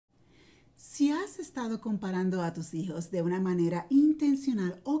Si has estado comparando a tus hijos de una manera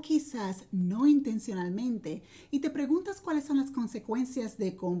intencional o quizás no intencionalmente y te preguntas cuáles son las consecuencias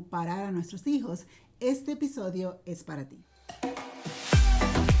de comparar a nuestros hijos, este episodio es para ti.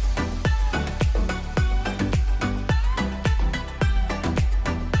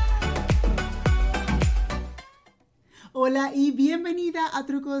 Hola y bienvenida a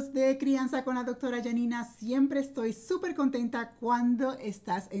Trucos de Crianza con la doctora Janina. Siempre estoy súper contenta cuando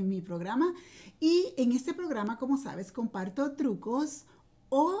estás en mi programa y en este programa, como sabes, comparto trucos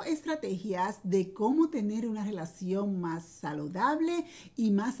o estrategias de cómo tener una relación más saludable y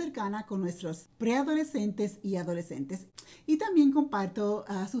más cercana con nuestros preadolescentes y adolescentes. Y también comparto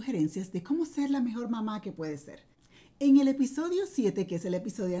sugerencias de cómo ser la mejor mamá que puedes ser. En el episodio 7, que es el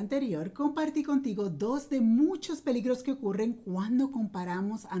episodio anterior, compartí contigo dos de muchos peligros que ocurren cuando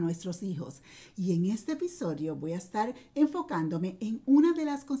comparamos a nuestros hijos. Y en este episodio voy a estar enfocándome en una de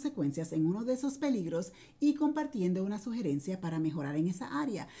las consecuencias, en uno de esos peligros y compartiendo una sugerencia para mejorar en esa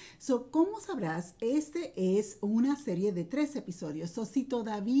área. Como sabrás, este es una serie de 3 episodios. Si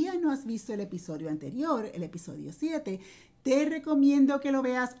todavía no has visto el episodio anterior, el episodio 7, te recomiendo que lo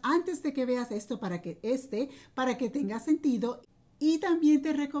veas antes de que veas esto para que tenga sentido. Y también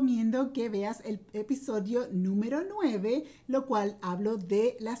te recomiendo que veas el episodio número 9, lo cual hablo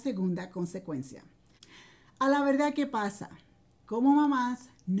de la segunda consecuencia. A la verdad, ¿qué pasa? Como mamás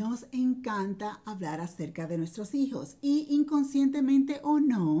nos encanta hablar acerca de nuestros hijos y inconscientemente o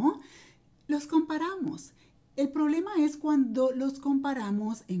no, los comparamos. El problema es cuando los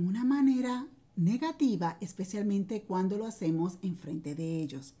comparamos en una manera negativa, especialmente cuando lo hacemos enfrente de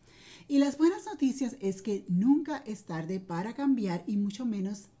ellos. Y las buenas noticias es que nunca es tarde para cambiar y mucho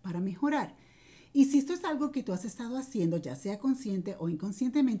menos para mejorar. Y si esto es algo que tú has estado haciendo, ya sea consciente o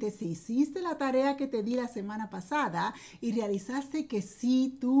inconscientemente, si hiciste la tarea que te di la semana pasada y realizaste que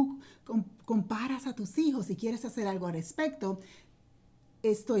si tú comparas a tus hijos y quieres hacer algo al respecto,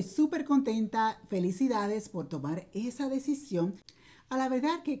 estoy súper contenta. Felicidades por tomar esa decisión. A la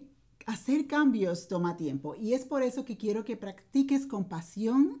verdad que hacer cambios toma tiempo y es por eso que quiero que practiques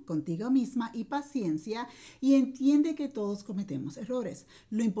compasión contigo misma y paciencia y entiende que todos cometemos errores.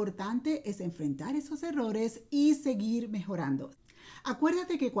 Lo importante es enfrentar esos errores y seguir mejorando.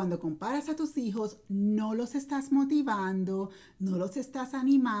 Acuérdate que cuando comparas a tus hijos no los estás motivando, no los estás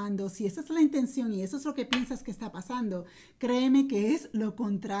animando. Si esa es la intención y eso es lo que piensas que está pasando, créeme que es lo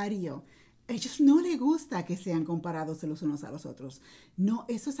contrario. A ellos no les gusta que sean comparados los unos a los otros. No,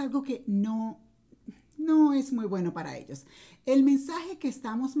 eso es algo que no es muy bueno para ellos. El mensaje que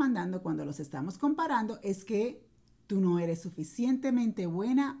estamos mandando cuando los estamos comparando es que tú no eres suficientemente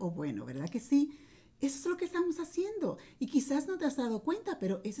buena o bueno, ¿verdad que sí? Eso es lo que estamos haciendo y quizás no te has dado cuenta,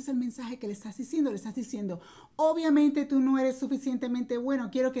 pero ese es el mensaje que le estás diciendo. Le estás diciendo, obviamente tú no eres suficientemente bueno,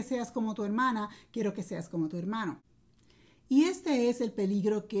 quiero que seas como tu hermana, quiero que seas como tu hermano. Y este es el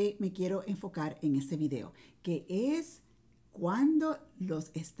peligro que me quiero enfocar en este video, que es cuando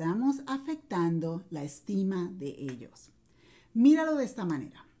los estamos afectando la estima de ellos. Míralo de esta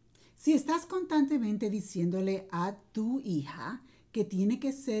manera. Si estás constantemente diciéndole a tu hija que tiene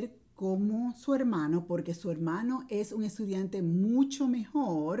que ser como su hermano porque su hermano es un estudiante mucho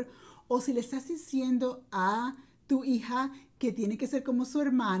mejor, o si le estás diciendo a tu hija que tiene que ser como su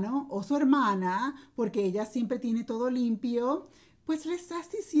hermano o su hermana porque ella siempre tiene todo limpio, pues le estás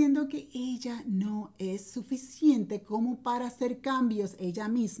diciendo que ella no es suficiente como para hacer cambios ella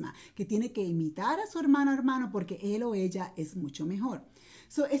misma, que tiene que imitar a su hermano o hermano porque él o ella es mucho mejor.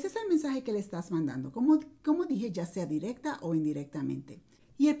 Ese es el mensaje que le estás mandando, como dije, ya sea directa o indirectamente.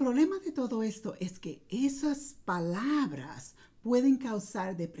 Y el problema de todo esto es que esas palabras pueden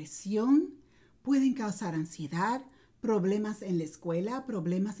causar depresión, pueden causar ansiedad, problemas en la escuela,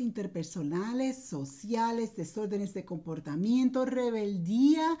 problemas interpersonales, sociales, desórdenes de comportamiento,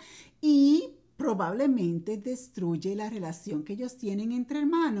 rebeldía y probablemente destruye la relación que ellos tienen entre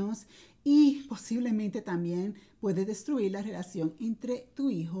hermanos y posiblemente también puede destruir la relación entre tu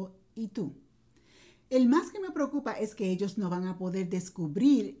hijo y tú. El más que me preocupa es que ellos no van a poder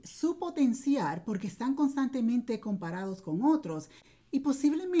descubrir su potencial porque están constantemente comparados con otros y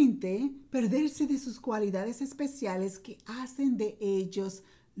posiblemente perderse de sus cualidades especiales que hacen de ellos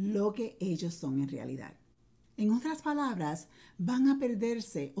lo que ellos son en realidad. En otras palabras, van a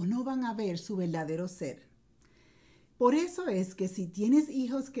perderse o no van a ver su verdadero ser. Por eso es que si tienes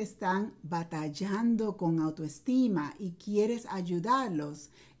hijos que están batallando con autoestima y quieres ayudarlos,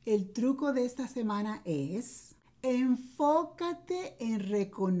 el truco de esta semana es: enfócate en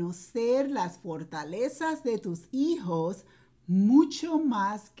reconocer las fortalezas de tus hijos mucho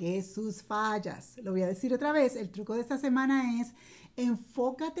más que sus fallas. Lo voy a decir otra vez, el truco de esta semana es: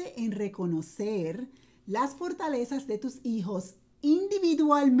 Enfócate en reconocer las fortalezas de tus hijos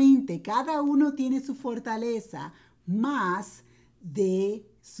individualmente. Cada uno tiene su fortaleza más de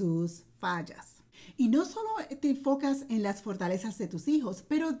sus fallas. Y no solo te enfocas en las fortalezas de tus hijos,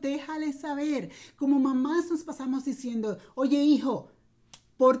 pero déjales saber. Como mamás nos pasamos diciendo, oye hijo,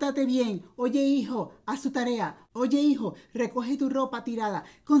 pórtate bien. Oye hijo, haz tu tarea. Oye hijo, recoge tu ropa tirada.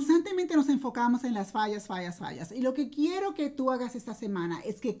 Constantemente nos enfocamos en las fallas, fallas, fallas. Y lo que quiero que tú hagas esta semana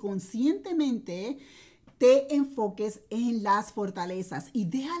es que conscientemente te enfoques en las fortalezas y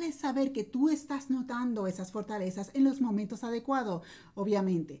déjales saber que tú estás notando esas fortalezas en los momentos adecuados,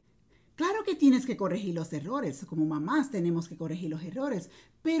 obviamente. Claro que tienes que corregir los errores, como mamás tenemos que corregir los errores,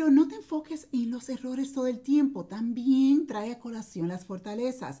 pero no te enfoques en los errores todo el tiempo. También trae a colación las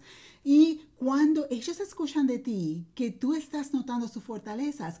fortalezas. Y cuando ellos escuchan de ti que tú estás notando sus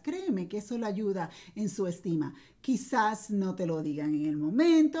fortalezas, créeme que eso le ayuda en su estima. Quizás no te lo digan en el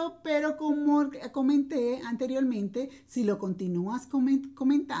momento, pero como comenté anteriormente, si lo continúas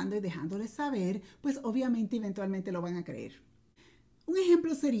comentando y dejándoles saber, pues obviamente eventualmente lo van a creer. Un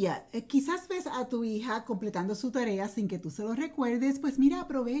ejemplo sería, quizás ves a tu hija completando su tarea sin que tú se lo recuerdes, pues mira,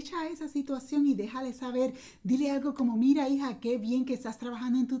 aprovecha esa situación y déjale saber, dile algo como, mira hija, qué bien que estás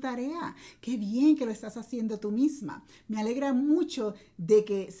trabajando en tu tarea, qué bien que lo estás haciendo tú misma. Me alegra mucho de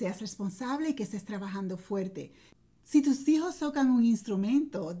que seas responsable y que estés trabajando fuerte. Si tus hijos tocan un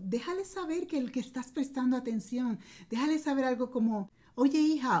instrumento, déjales saber que el que estás prestando atención, déjales saber algo como, oye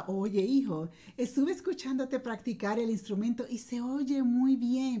hija, oye hijo, estuve escuchándote practicar el instrumento y se oye muy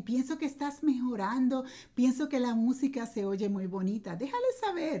bien. Pienso que estás mejorando, pienso que la música se oye muy bonita. Déjales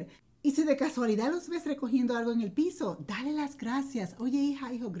saber. Y si de casualidad los ves recogiendo algo en el piso, dale las gracias. Oye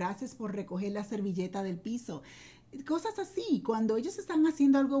hija, hijo, gracias por recoger la servilleta del piso. Cosas así, cuando ellos están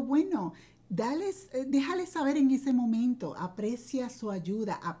haciendo algo bueno, déjales saber en ese momento. Aprecia su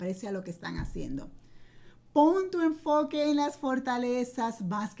ayuda, aprecia lo que están haciendo. Pon tu enfoque en las fortalezas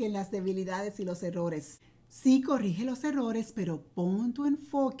más que en las debilidades y los errores. Sí, corrige los errores, pero pon tu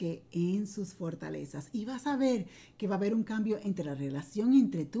enfoque en sus fortalezas y vas a ver que va a haber un cambio entre la relación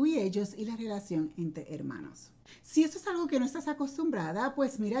entre tú y ellos y la relación entre hermanos. Si eso es algo que no estás acostumbrada,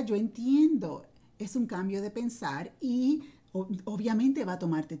 pues mira, yo entiendo. Es un cambio de pensar y obviamente va a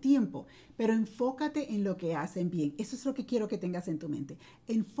tomarte tiempo, pero enfócate en lo que hacen bien. Eso es lo que quiero que tengas en tu mente.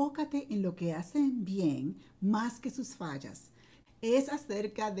 Enfócate en lo que hacen bien más que sus fallas. Es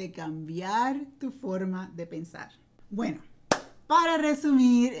acerca de cambiar tu forma de pensar. Bueno, para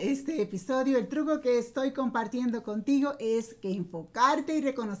resumir este episodio, el truco que estoy compartiendo contigo es que enfocarte y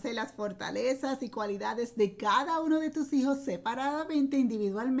reconocer las fortalezas y cualidades de cada uno de tus hijos separadamente,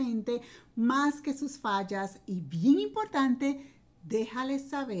 individualmente, más que sus fallas. Y bien importante, déjales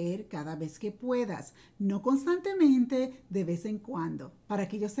saber cada vez que puedas, no constantemente, de vez en cuando, para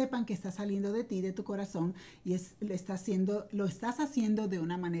que ellos sepan que está saliendo de ti, de tu corazón, y lo estás haciendo de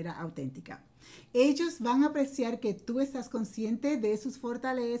una manera auténtica. Ellos van a apreciar que tú estás consciente de sus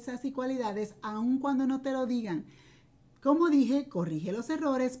fortalezas y cualidades, aun cuando no te lo digan. Como dije, corrige los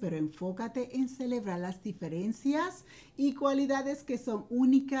errores, pero enfócate en celebrar las diferencias y cualidades que son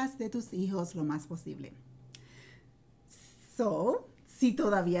únicas de tus hijos lo más posible. Si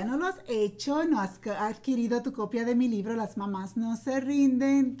todavía no lo has hecho, no has adquirido tu copia de mi libro Las mamás no se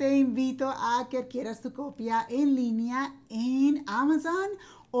rinden, te invito a que adquieras tu copia en línea en Amazon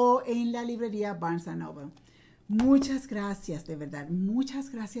o en la librería Barnes & Noble. Muchas gracias, de verdad. Muchas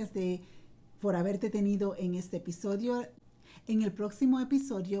gracias por haberte tenido en este episodio. En el próximo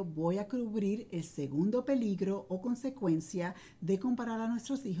episodio voy a cubrir el segundo peligro o consecuencia de comparar a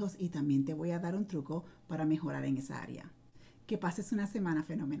nuestros hijos y también te voy a dar un truco para mejorar en esa área. Que pases una semana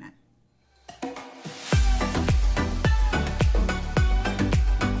fenomenal.